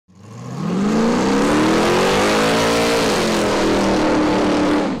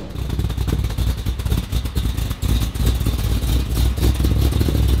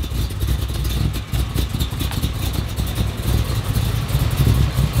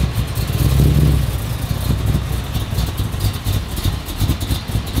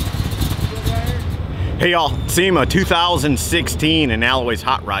Hey y'all, SEMA 2016 and Alloway's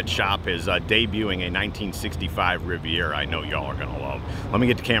Hot Rod Shop is debuting a 1965 Riviera I know y'all are gonna love. Let me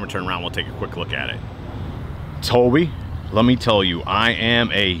get the camera turned around, we'll take a quick look at it. Toby, let me tell you, I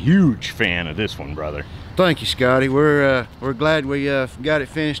am a huge fan of this one, brother. Thank you, Scotty. We're glad we got it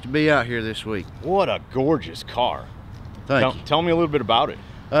finished to be out here this week. What a gorgeous car. Thank you. Tell me a little bit about it.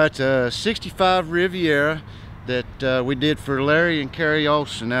 It's a 65 Riviera that we did for Larry and Carrie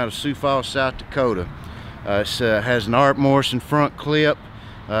Olson out of Sioux Falls, South Dakota. It has an Art Morrison front clip,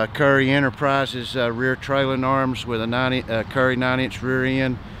 Curry Enterprises rear trailing arms with a Curry 9-inch rear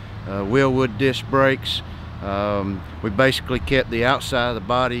end, Wheelwood disc brakes. We basically kept the outside of the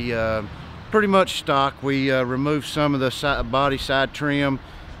body pretty much stock. We removed some of the body side trim,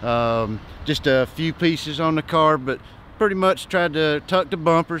 just a few pieces on the car, but pretty much tried to tuck the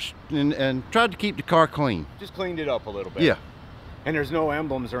bumpers and tried to keep the car clean. Just cleaned it up a little bit. Yeah. And there's no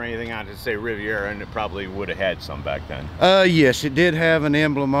emblems or anything on it to say Riviera, and it probably would have had some back then. Yes, it did have an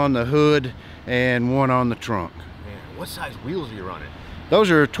emblem on the hood and one on the trunk. Man, what size wheels are you running?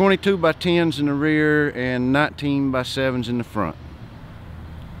 Those are 22 by 10s in the rear and 19 by 7s in the front.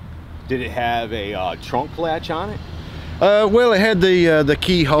 Did it have a trunk latch on it? Well, it had the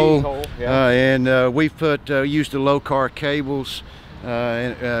keyhole, yeah. and we've used the low car cables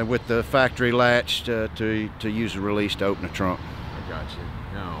with the factory latch to use the release to open the trunk. Got you.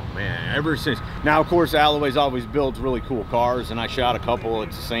 Oh man, ever since now, of course, Alloway's always builds really cool cars, and I shot a couple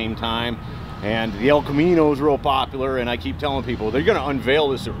at the same time. And the El Camino is real popular, and I keep telling people they're going to unveil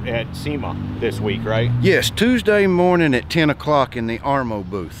this at SEMA this week, right? Yes, Tuesday morning at 10 o'clock in the Armo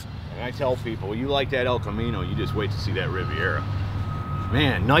booth. And I tell people, you like that El Camino, you just wait to see that Riviera.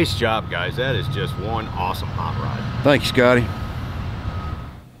 Man, nice job, guys. That is just one awesome hot rod. Thank you, Scotty.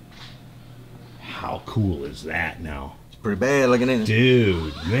 How cool is that now? Pretty bad looking in it.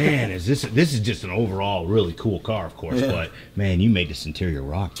 Dude, man, this is just an overall really cool car, of course, yeah. But man, you made this interior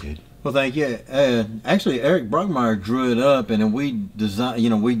rock, dude. Well, thank you. Actually, Eric Brockmeyer drew it up, and then we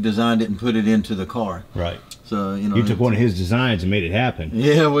designed it and put it into the car. Right. So you took one of his designs and made it happen.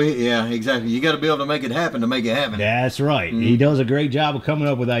 Yeah, exactly. You got to be able to make it happen to make it happen. That's right. He does a great job of coming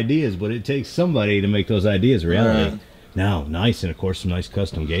up with ideas, but it takes somebody to make those ideas a reality. Right. Now, nice, and of course, some nice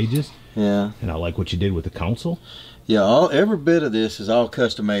custom gauges. Yeah. And I like what you did with the console. Yeah, every bit of this is all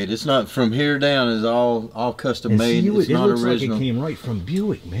custom made. It's not from here down. It's all custom made. It's not looks original. like it came right from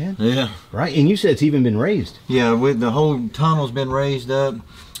Buick, man. Yeah. Right, and you said it's even been raised. Yeah, with the whole tunnel's been raised up.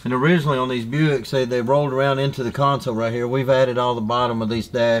 And originally on these Buicks, they rolled around into the console right here. We've added all the bottom of these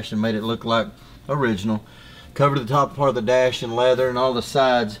dash and made it look like original. Covered the top part of the dash in leather, and all the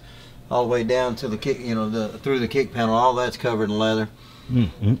sides, all the way down to the kick, through the kick panel. All that's covered in leather.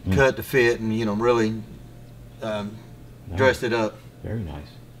 Cut to fit, and really. Dressed it up. Very nice.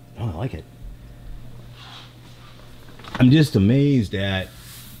 Oh, I like it. I'm just amazed at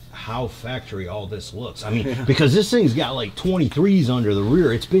how factory all this looks. I mean, because this thing's got like 23s under the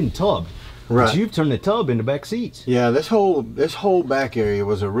rear. It's been tubbed. Right. But you've turned the tub into back seats. Yeah, this whole back area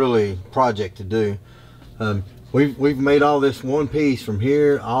was a really project to do. We've made all this one piece from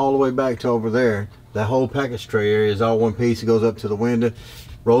here all the way back to over there. That whole package tray area is all one piece. It goes up to the window,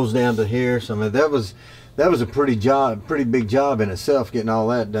 rolls down to here. So I mean, that was a pretty big job in itself, getting all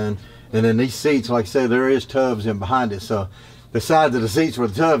that done. And then these seats, like I said, there is tubs in behind it. So the sides of the seats where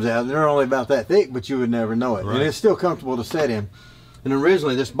the tubs out, they're only about that thick, but you would never know it. Right. And it's still comfortable to sit in. And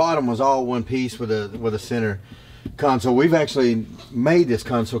originally this bottom was all one piece with a center console. We've actually made this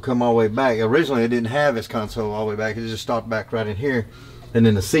console come all the way back. Originally it didn't have its console all the way back. It just stopped back right in here. And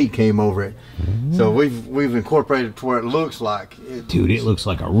then the seat came over it. So we've incorporated to where it looks like. Dude, it looks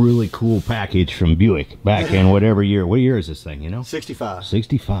like a really cool package from Buick back in whatever year. What year is this thing, 65.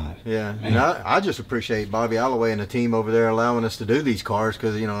 65. Yeah, man. And I just appreciate Bobby Alloway and the team over there allowing us to do these cars,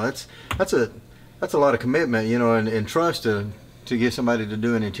 because that's a lot of commitment, and trust to get somebody to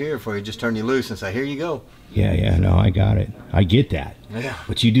do an interior for you. Just turn you loose and say, here you go. Yeah, no, I got it. I get that. Yeah.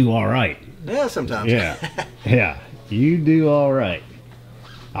 But you do all right. Yeah, sometimes. Yeah, you do all right.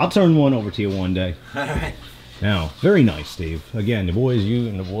 I'll turn one over to you one day. All right. Now, very nice, Steve. Again, you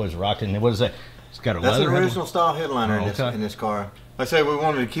and the boys rocking. What is that? It's got a That's leather an original style headliner in this car. I say we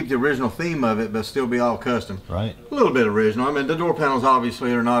wanted to keep the original theme of it, but still be all custom. Right. A little bit original. I mean, the door panels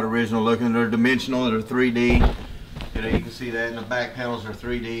obviously are not original looking. They're dimensional. They're 3D. You can see that. And the back panels are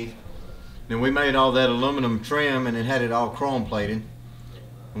 3D. Then we made all that aluminum trim, and it had it all chrome plated.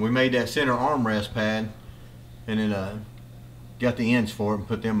 And we made that center armrest pad, and then got the ends for it and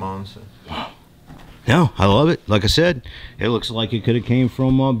put them on. So. No, I love it. Like I said, it looks like it could have came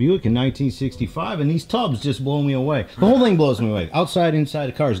from Buick in 1965, and these tubs just blow me away. The whole thing blows me away. Outside, inside,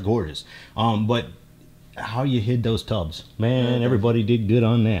 the car is gorgeous. But how you hid those tubs. Man, everybody did good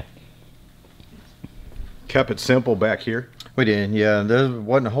on that. Kept it simple back here. We did, yeah. There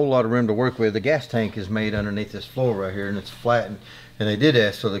wasn't a whole lot of room to work with. The gas tank is made underneath this floor right here, and it's flat. And they did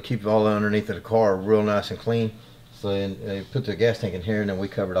that so they keep it all underneath of the car real nice and clean. So they put the gas tank in here, and then we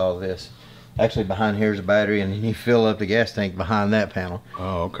covered all of this. Actually, behind here is a battery, and then you fill up the gas tank behind that panel.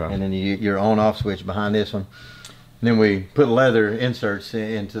 Oh, okay. And then your on-off switch behind this one. And then we put leather inserts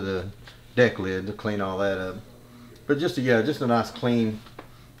into the deck lid to clean all that up. But just a nice clean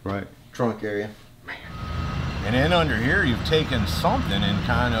trunk area. And then under here, you've taken something and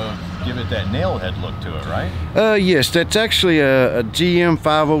kind of give it that Nailhead look to it, right? Yes, that's actually a GM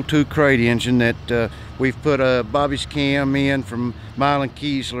 502 crate engine that we've put a Bobby's cam in from Mylan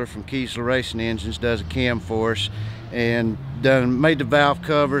Kiesler from Kiesler Racing Engines, does a cam for us, and made the valve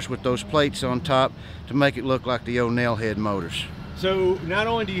covers with those plates on top to make it look like the old Nailhead motors. So not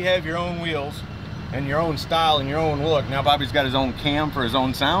only do you have your own wheels and your own style and your own look, now Bobby's got his own cam for his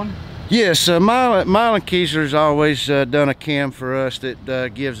own sound? Yes, Mylan Kiesler's always done a cam for us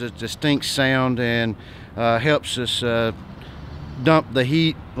that gives a distinct sound and helps us dump the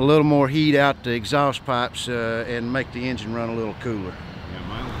heat, a little more heat out the exhaust pipes and make the engine run a little cooler.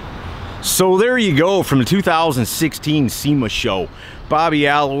 So there you go, from the 2016 SEMA Show. Bobby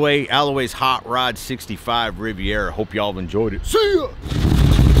Alloway, Alloway's Hot Rod 65 Riviera. Hope y'all have enjoyed it. See ya!